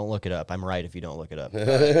 Don't look it up. I'm right if you don't look it up.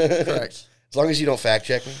 Correct. As long as you don't fact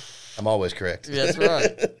check me, I'm always correct. Yeah, that's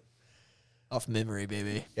right. Off memory,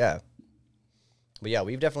 baby. Yeah. But yeah,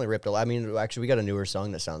 we've definitely ripped a lot. I mean, actually, we got a newer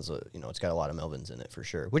song that sounds, it's got a lot of Melvins in it for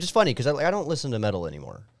sure. Which is funny because I don't listen to metal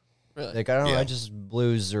anymore. Really? Like, I don't know. I just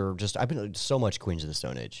blues or just, I've been so much Queens of the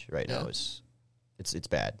Stone Age right now. It's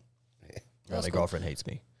bad. My girlfriend hates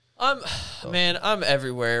me. I'm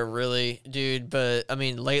everywhere, really, dude. But I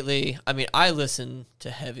mean, lately, I listen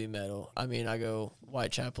to heavy metal. I mean, I go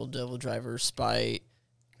Whitechapel, Devil Driver, Spite.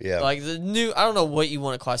 Yeah. Like the new, I don't know what you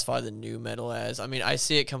want to classify the new metal as. I mean, I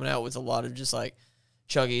see it coming out with a lot of just like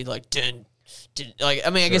chuggy, like like, I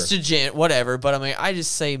mean, I guess degen, whatever. But I mean, I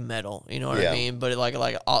just say metal. You know what I mean? But like a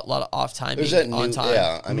lot of off time, on time.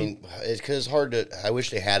 Yeah, I mean, it's hard to. I wish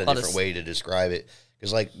they had a different way to describe it.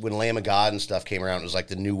 Because, like, when Lamb of God and stuff came around, it was like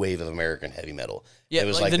the new wave of American heavy metal. Yeah, it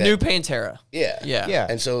was like the new Pantera. Yeah.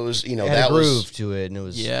 And so it was, it had a groove to it, and it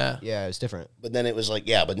was, it was different. But then it was like,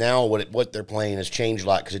 but now what they're playing has changed a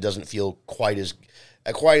lot because it doesn't feel quite as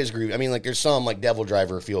groovy. I mean, like, there's some, like, Devil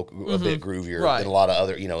Driver feel a bit groovier than a lot of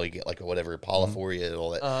other, you get, like, whatever, Polyphoria and all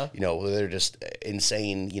that, they're just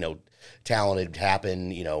insane, talented,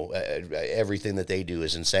 everything that they do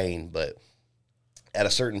is insane, but at a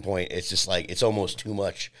certain point, it's just like it's almost too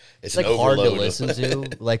much. It's like an hard to overload. listen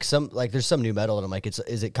to. There's some new metal, and I'm like,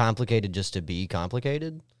 is it complicated just to be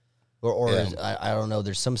complicated, or I don't know.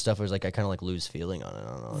 There's some stuff where it's like I kind of like lose feeling on it. I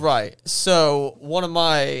don't know. Right. So one of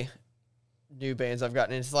my new bands I've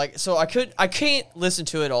gotten into, like, so I can't listen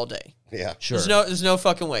to it all day. Yeah, sure. There's no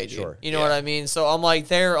fucking way, dude. Sure. You know what I mean? So I'm like,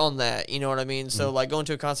 they're on that. You know what I mean? So like going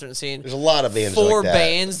to a concert and seeing there's a lot of bands four like that.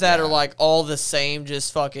 bands that are like all the same,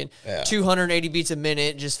 just fucking 280 beats a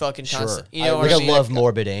minute, just fucking constant. You know what I mean? I love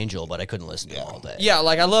Morbid Angel, but I couldn't listen to them all day. Yeah,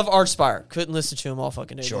 like I love Archspire. Couldn't listen to them all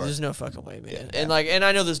fucking day. Sure. There's no fucking way, man. And and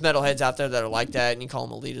I know there's metalheads out there that are like that, and you call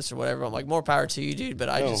them elitists or whatever. I'm like, more power to you, dude. But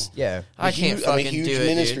I just I can't fucking I'm a huge do it,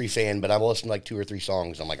 Ministry dude. fan, but I will listen to like 2 or 3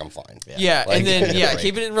 songs. I'm like, I'm fine. Yeah, Like, and then right.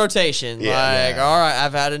 keep it in rotation. Like, all right,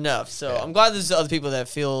 I've had enough. So I'm glad there's other people that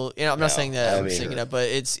feel. I'm not saying that I'm singing it, but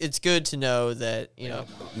it's good to know that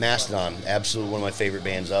Mastodon, absolutely one of my favorite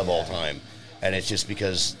bands of all time. And it's just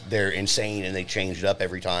because they're insane and they change it up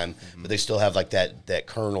every time, but they still have like that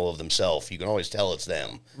kernel of themselves. You can always tell it's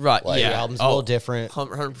them. Right. Like, The album's a little different.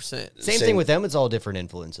 100%. Same thing with them. It's all different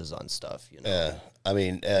influences on stuff. I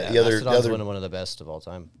mean, the Mastodon's other one of the best of all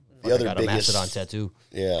time. The other got biggest a Mastodon tattoo.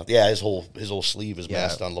 Yeah. His whole sleeve is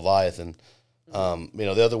Mastodon Leviathan.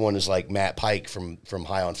 The other one is like Matt Pike from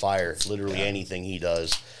High on Fire. Literally anything he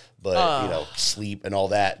does. But sleep and all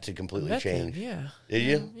that to completely change. Yeah. Did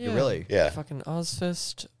you? Yeah. Really? Yeah. Fucking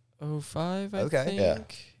Ozfest 05, I Okay.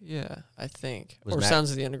 think. Yeah, I think. Was or Matt-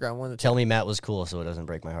 Sounds of the Underground one. Tell me Matt was cool so it doesn't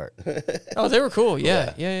break my heart. Oh, they were cool.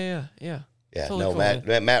 Yeah. Yeah, Totally no,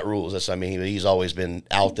 cool, Matt rules. That's, I mean, he's always been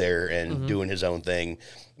out there and doing his own thing,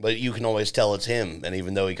 but you can always tell it's him. And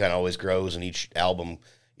even though he kind of always grows, and each album,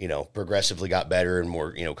 progressively got better and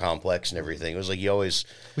more, complex and everything. It was like he always.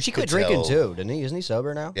 Which he quit drinking too, didn't he? Isn't he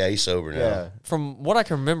sober now? Yeah, he's sober now. Yeah. From what I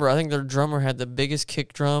can remember, I think their drummer had the biggest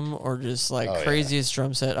kick drum or just craziest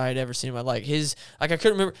drum set I had ever seen in my life. I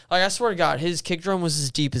couldn't remember. Like, I swear to God, his kick drum was as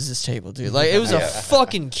deep as this table, dude. Like, it was a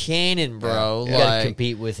fucking cannon, bro. You gotta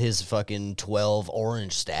compete with his fucking 12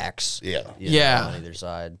 orange stacks. Yeah. On either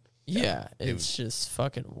side. Yeah, it's just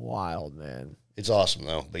fucking wild, man. It's awesome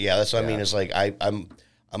though. But yeah, that's what I mean. It's like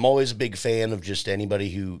I'm always a big fan of just anybody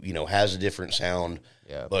who, has a different sound,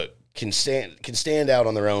 but can stand out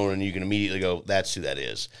on their own, and you can immediately go, that's who that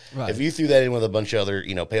is. Right. If you threw that in with a bunch of other,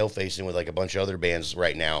 Paleface in with like a bunch of other bands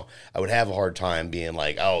right now, I would have a hard time being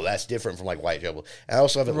like, oh, that's different from like Whitechapel. And I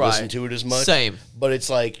also haven't listened to it as much. Same. But it's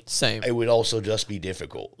like, Same. It would also just be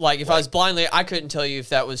difficult. Like, if I was blindly, I couldn't tell you if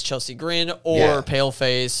that was Chelsea Grin or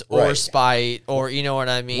Paleface or Spite or, you know what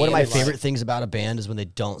I mean? One of my favorite things about a band is when they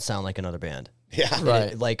don't sound like another band. Yeah.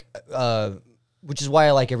 Right. Which is why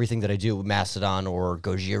I like everything that I do with Mastodon or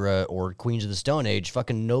Gojira or Queens of the Stone Age.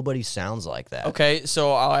 Fucking nobody sounds like that. Okay,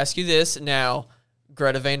 so I'll ask you this now.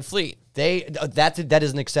 Greta Van Fleet. That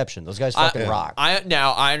is an exception. Those guys fucking rock.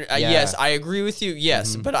 Yes, I agree with you.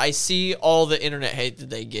 Yes, but I see all the internet hate that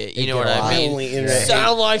they get. You know what I mean?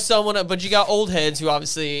 Sound like someone, but you got old heads who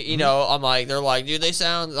obviously, I'm like, they're like, dude, they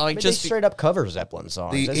sound like they straight up cover Zeppelin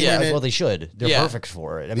songs. Well, they should. They're perfect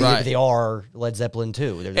for it. I mean, they are Led Zeppelin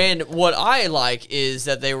too. And what I like is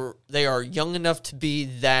that they are young enough to be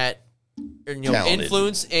that.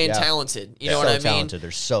 Influence and talented. You know what I mean? Talented.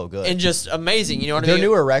 They're so good and just amazing. You know what I mean? Their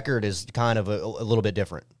newer record is kind of a little bit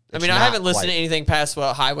different. I haven't listened to anything past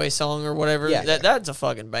Highway Song or whatever. That's a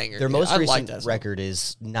fucking banger. Their most recent record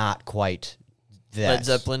is not quite that. Led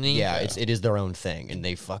Zeppelin-y? Yeah, it is their own thing, and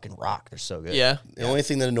they fucking rock. They're so good. Yeah. The only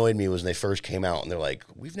thing that annoyed me was when they first came out, and they're like,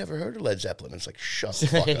 we've never heard of Led Zeppelin. It's like, shut the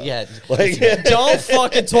fuck up. Don't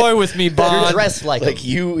fucking toy with me, Bob. You're dressed like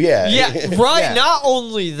you, right. Yeah. Not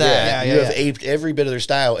only that, you have aped every bit of their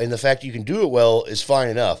style, and the fact you can do it well is fine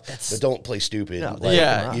enough. But don't play stupid. No,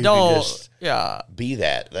 don't. Be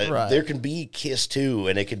that. Right. There can be Kiss too,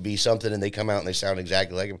 and it could be something, and they come out and they sound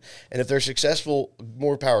exactly like them. And if they're successful,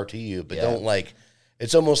 more power to you. But don't like.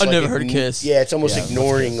 It's almost. I've never heard of Kiss. Yeah, it's almost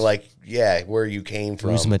ignoring where you came from.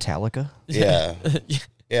 Who's Metallica? Yeah.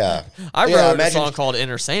 Yeah. I wrote a song called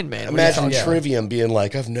Inner Sandman. Imagine Trivium being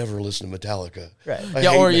like, I've never listened to Metallica. Right.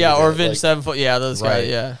 Or Avenged Sevenfold. Yeah, those guys.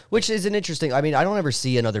 Yeah. Which is an interesting. I mean, I don't ever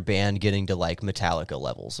see another band getting to like Metallica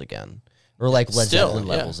levels again, or like Led Zeppelin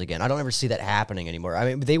levels again. I don't ever see that happening anymore. I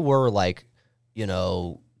mean, they were like,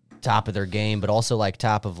 top of their game, but also like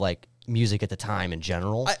top of like music at the time in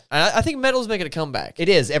general. I think metal's making a comeback. It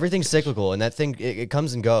is. Everything's cyclical, and that thing it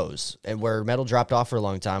comes and goes. And where metal dropped off for a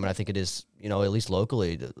long time, and I think it is, at least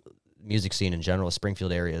locally, the music scene in general,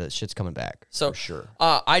 Springfield area, that shit's coming back. So for sure.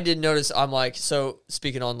 I did notice. I'm like,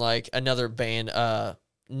 speaking on like another band,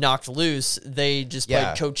 Knocked Loose. They just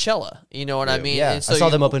played Coachella. You know what I mean? Yeah. And so I saw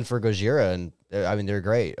them open for Gojira, and they're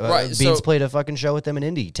great. Right. Beans played a fucking show with them in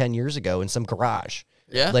Indy 10 years ago in some garage.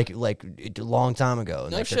 Yeah, like a long time ago,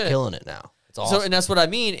 and they're killing it now. It's awesome. So, and that's what I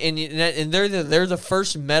mean. And they're the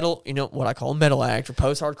first metal, what I call metal act or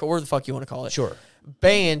post hardcore, whatever the fuck you want to call it. Sure.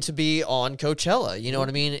 band to be on Coachella. You know what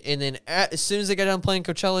I mean? And then as soon as they got done playing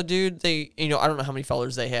Coachella, dude, they, I don't know how many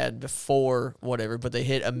followers they had before whatever, but they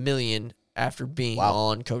hit 1 million after being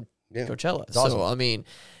on Coachella. So, awesome. I mean,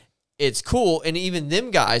 it's cool. And even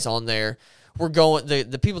them guys on there were going,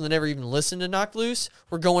 the people that never even listened to Knocked Loose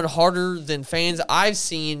were going harder than fans I've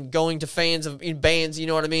seen going to fans of bands. You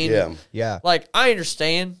know what I mean? Yeah. Yeah. Like, I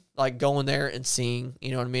understand, like, going there and seeing,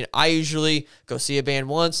 you know what I mean? I usually go see a band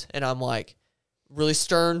once, and I'm like, really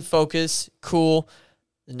stern, focus, cool.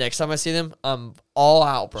 The next time I see them, I'm all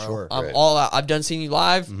out, bro. Sure, I'm all out. I've done seeing you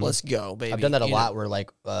live. Let's go, baby. I've done that a lot where,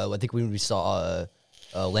 like, I think when we saw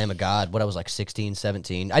Lamb of God, when I was like 16,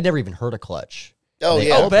 17, I'd never even heard of Clutch. Oh,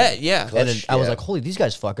 yeah. I'll bet, yeah. Clutch, and then I was like, holy, these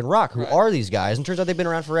guys fucking rock. Who are these guys? And turns out they've been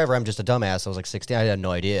around forever. I'm just a dumbass. I was like 16. I had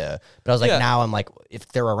no idea. But I was like, now I'm like, if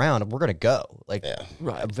they're around, we're going to go. Like,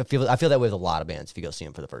 I feel that way with a lot of bands if you go see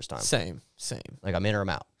them for the first time. Same. Like, I'm in or I'm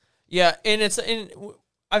out. Yeah, and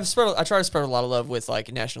I try to spread a lot of love with like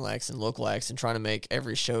national acts and local acts and trying to make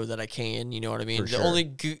every show that I can. You know what I mean? The only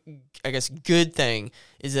good thing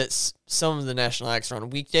is that some of the national acts are on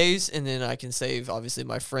weekdays, and then I can save obviously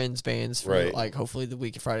my friends' bands for like hopefully the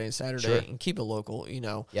week of Friday and Saturday and keep it local. You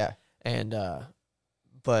know? Yeah. And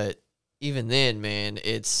but even then, man,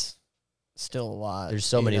 it's still a lot. There's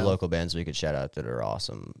so many local bands we could shout out that are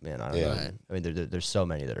awesome, man. I don't know. I mean, there's so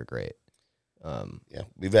many that are great.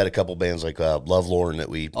 We've had a couple bands like Love Lorn that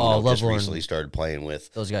we just recently started playing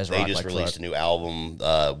with. Those guys, they just released a new album,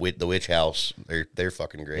 with the Witch House. They're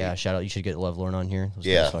fucking great. Yeah, shout out. You should get Love Lorn on here. Those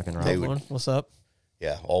guys fucking rock. What's up?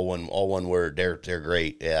 Yeah, all one word. They're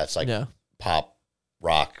great. Yeah, it's like pop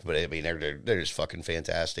rock, but I mean they're just fucking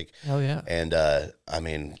fantastic. Oh yeah. And I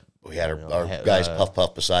mean, we had our guys Puff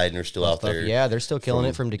Poseidon are still out there. Yeah, they're still killing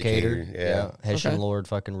it from Decatur. Yeah. Hessian Lord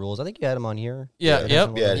fucking rules. I think you had him on here. Yeah,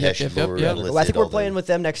 Hessian Lord. Well, I think we're playing with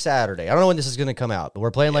them next Saturday. I don't know when this is going to come out, but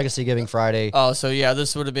we're playing Legacy Giving Friday. Oh, so yeah,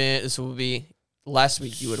 this would be last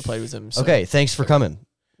week you would have played with them. So. Okay, thanks for coming.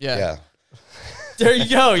 Yeah. There you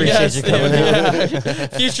go. Appreciate you coming.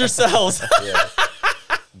 Future selves.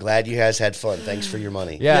 Glad you guys had fun. Thanks for your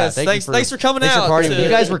money. Yeah, thanks for coming out. For partying. You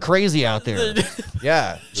guys were crazy out there.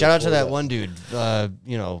 Yeah. Shout out to that one dude. That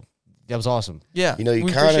was awesome. Yeah. You we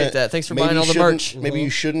appreciate that. Thanks for buying all the merch. Maybe you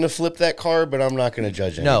shouldn't have flipped that car, but I'm not going to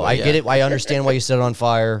judge anybody. No, I get it. I understand why you set it on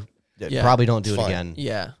fire. Probably don't do it again.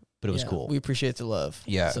 Yeah. But it was cool. We appreciate the love.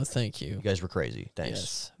 Yeah. So thank you. You guys were crazy. Thanks.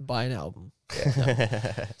 Yes. Buy an album.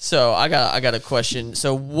 Yeah. So I got a question.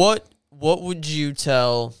 So what would you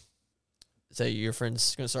tell, say your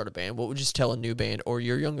friend's going to start a band, what would you tell a new band or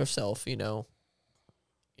your younger self,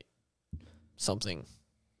 something?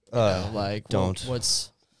 Like don't.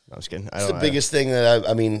 What's... I was kidding. It's the biggest thing that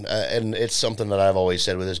I mean, and it's something that I've always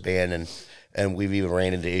said with this band, and we've even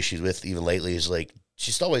ran into issues with even lately, is like,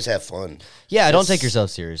 just always have fun. Yeah, don't take yourself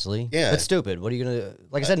seriously. Yeah. That's stupid. What are you going to...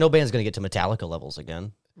 Like I said, no band's going to get to Metallica levels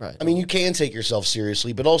again. Right. I mean, you can take yourself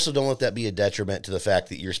seriously, but also don't let that be a detriment to the fact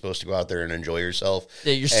that you're supposed to go out there and enjoy yourself.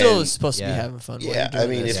 Yeah, you're still supposed to be having fun. Yeah, I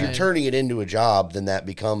mean, if you're turning it into a job, then that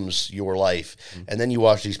becomes your life. Mm-hmm. And then you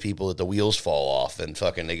watch these people that the wheels fall off and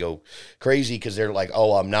fucking they go crazy because they're like,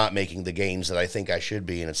 oh, I'm not making the gains that I think I should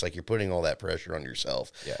be. And it's like you're putting all that pressure on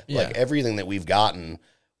yourself. Yeah. Like everything that we've gotten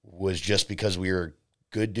was just because we were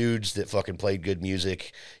good dudes that fucking played good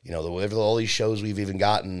music. All these shows we've even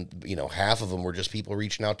gotten, half of them were just people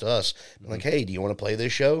reaching out to us. Like, hey, do you want to play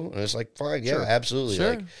this show? And it's like, fine, yeah, absolutely.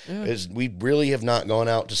 Sure. We really have not gone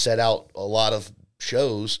out to set out a lot of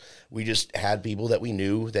shows. We just had people that we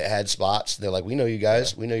knew that had spots. They're like, we know you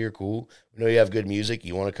guys. We know you're cool. We know you have good music.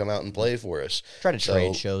 You want to come out and play for us. Try to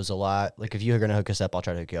trade shows a lot. Like, if you're going to hook us up, I'll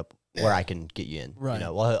try to hook you up where I can get you in. Right.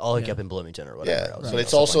 I'll hook you up in Bloomington or whatever else. But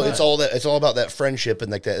it's also it's all about that friendship and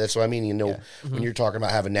like that. That's what I mean. When you're talking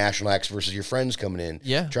about having national acts versus your friends coming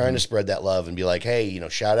in, trying to spread that love and be like, hey,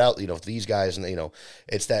 shout out, these guys, and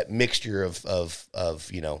it's that mixture of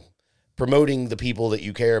promoting the people that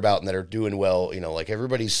you care about and that are doing well. Like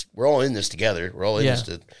we're all in this together. We're all in this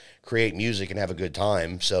to create music and have a good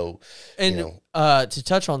time. So, to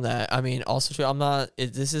touch on that, I mean, also too,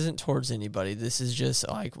 this isn't towards anybody. This is just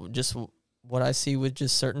what I see with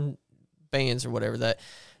just certain bands or whatever, that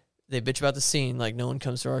they bitch about the scene. Like no one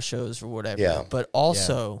comes to our shows or whatever. Yeah. But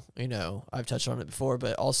also, I've touched on it before,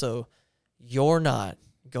 but also you're not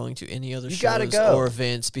going to any other shows or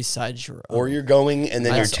events besides your own. Or you're going and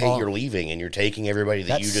then you're leaving and you're taking everybody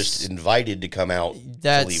that you just invited to come out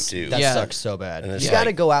to leave too. That sucks so bad. And you got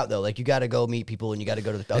to go out though. Like you got to go meet people and you got to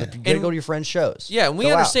go to you got to go to your friends' shows. Yeah, and we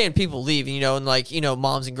understand people leave, and like,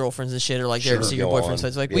 moms and girlfriends and shit are like there to see your boyfriend's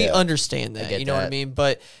place. Like we understand that, what I mean?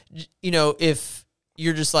 But if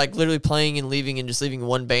you're just like literally playing and just leaving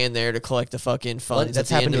one band there to collect the fucking funds. That's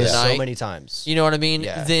happened to us so many times. You know what I mean?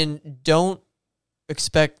 Yeah. Then don't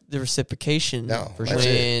expect the reciprocation. No, for sure.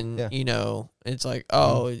 When you know it's like,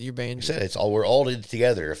 oh, your band. You said we're all in it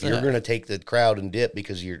together. If you're going to take the crowd and dip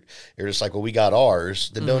because you're just like, well, we got ours,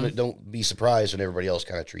 then don't be surprised when everybody else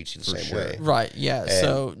kind of treats you the same way. Right? Yeah. And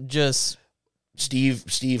so just.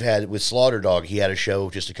 Steve had with Slaughter Dog. He had a show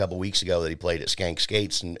just a couple weeks ago that he played at Skank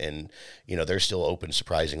Skates, and you know they're still open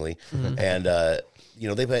surprisingly. And you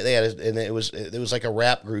know they had and it was like a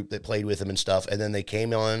rap group that played with him and stuff. And then they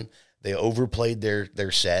came on, they overplayed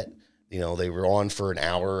their set. You know, they were on for an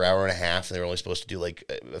hour and a half. And they were only supposed to do like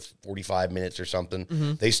 45 minutes or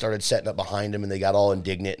something. They started setting up behind him, and they got all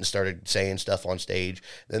indignant and started saying stuff on stage.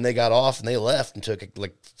 Then they got off and they left and took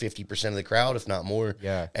like 50% of the crowd, if not more.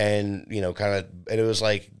 Yeah. And, you know, and it was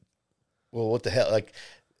like, well, what the hell? Like,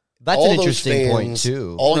 that's an interesting point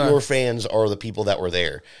too. All your fans are the people that were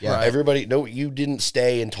there. Yeah. Right. Everybody, no, you didn't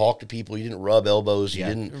stay and talk to people. You didn't rub elbows. You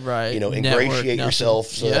didn't, you know, ingratiate yourself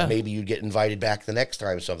so that maybe you'd get invited back the next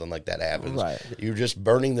time something like that happens. Right. You're just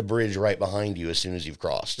burning the bridge right behind you as soon as you've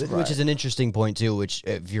crossed. Which is an interesting point too, which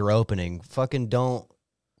if you're opening, fucking don't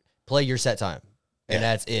play your set time. And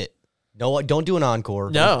that's it. No, don't do an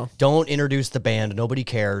encore. No. Don't introduce the band. Nobody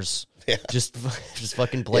cares. Yeah. Just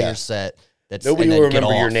fucking play your set. Nobody will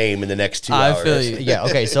remember your name in the next 2 hours. I feel you. Yeah,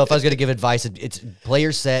 okay. So if I was going to give advice, it's play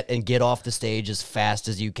your set and get off the stage as fast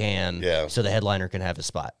as you can so the headliner can have a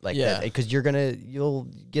spot. Like that. Because you'll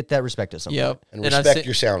get that respect at some point. And respect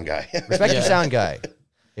your sound guy. Respect your sound guy.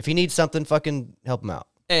 If he needs something, fucking help him out.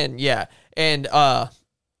 And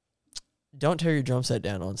don't tear your drum set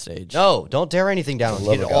down on stage. No, don't tear anything down.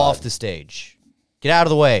 Get it off the stage. Get out of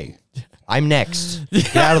the way. I'm next.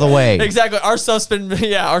 Get out of the way. Exactly. Our stuff's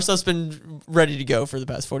been ready to go for the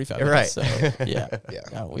past 45 minutes. Right.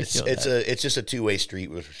 So it's just a two-way street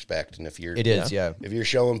with respect. And if you're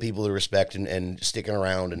showing people the respect and sticking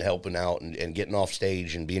around and helping out and getting off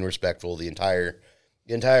stage and being respectful of the entire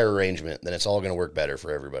arrangement, then it's all going to work better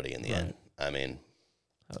for everybody in the end. I mean,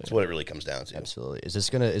 that's what it really comes down to. Absolutely. Is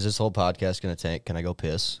this whole podcast gonna tank? Can I go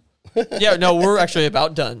piss? Yeah, no, we're actually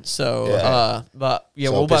about done. So, we're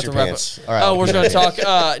about to wrap up. All right, we're going to talk.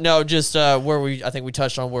 I think we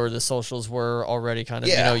touched on where the socials were already, kind of.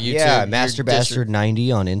 YouTube. Yeah, Master Bastard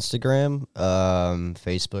 90 on Instagram.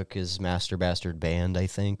 Facebook is Master Bastard Band, I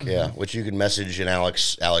think. Yeah, which you can message, and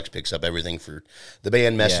Alex picks up everything for the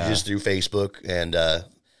band messages through Facebook, and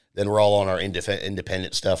then we're all on our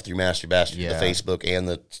independent stuff through Master Bastard, the Facebook and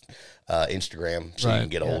the Instagram, so you can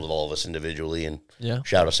get a hold of all of us individually and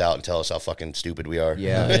shout us out and tell us how fucking stupid we are.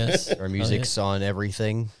 Yeah, our music's on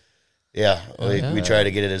everything. Yeah, we try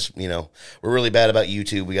to get it as, we're really bad about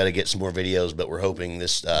YouTube. We got to get some more videos, but we're hoping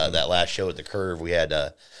that last show at the Curve, we had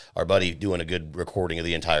our buddy doing a good recording of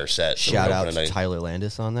the entire set. So shout out to Tyler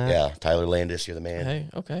Landis on that. Yeah, Tyler Landis, you're the man. Hey,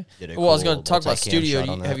 okay. I was going to talk about studio.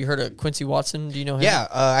 Have you heard of Quincy Watson? Do you know him? Yeah,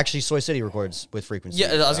 actually Soy City records with Frequency.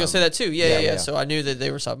 Yeah, I was going to say that too. Yeah. So I knew that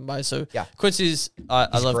they were stopping by. So Quincy's,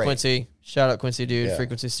 I love great. Quincy. Shout out Quincy, dude. Yeah.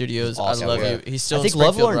 Frequency Studios. Awesome. I love you. He's still. I think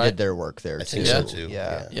Lovelorn did their work there too. I think so too.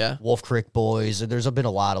 Yeah. Wolf Creek Boys. There's been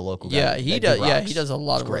a lot of local guys. Yeah, he does. Yeah, he does a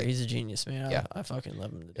lot of work. He's a genius, man. I fucking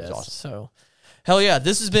love him to death. Awesome. So, hell yeah,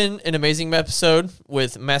 this has been an amazing episode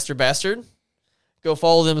with Master Bastard. Go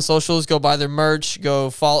follow them on socials. Go buy their merch.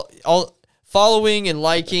 Go following and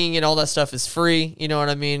liking and all that stuff is free. You know what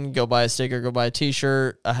I mean? Go buy a sticker. Go buy a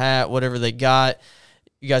T-shirt, a hat, whatever they got.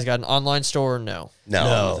 You guys got an online store or no?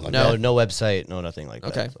 No website, no nothing like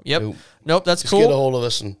that. Okay. So. Yep. Nope, that's Just cool. Get a hold of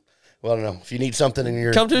us and, well, I don't know. If you need something and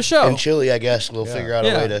you're come to a show in Chile, I guess we'll figure out a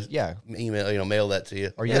way to email, mail that to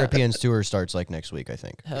you. Our European tour starts like next week, I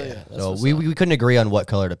think. Hell yeah. So we couldn't agree on what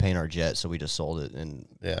color to paint our jet, so we just sold it, and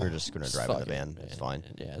we're just going to drive in the van. It's fine.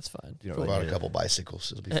 Yeah, it's fine. You know, bought a couple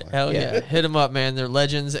bicycles. It'll be fine. Hell yeah. Hit them up, man. They're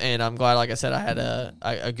legends, and I'm glad, like I said, I had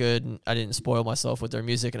a good, I didn't spoil myself with their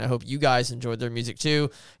music, and I hope you guys enjoyed their music too.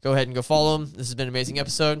 Go ahead and go follow them. This has been an amazing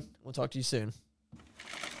episode. We'll talk to you soon.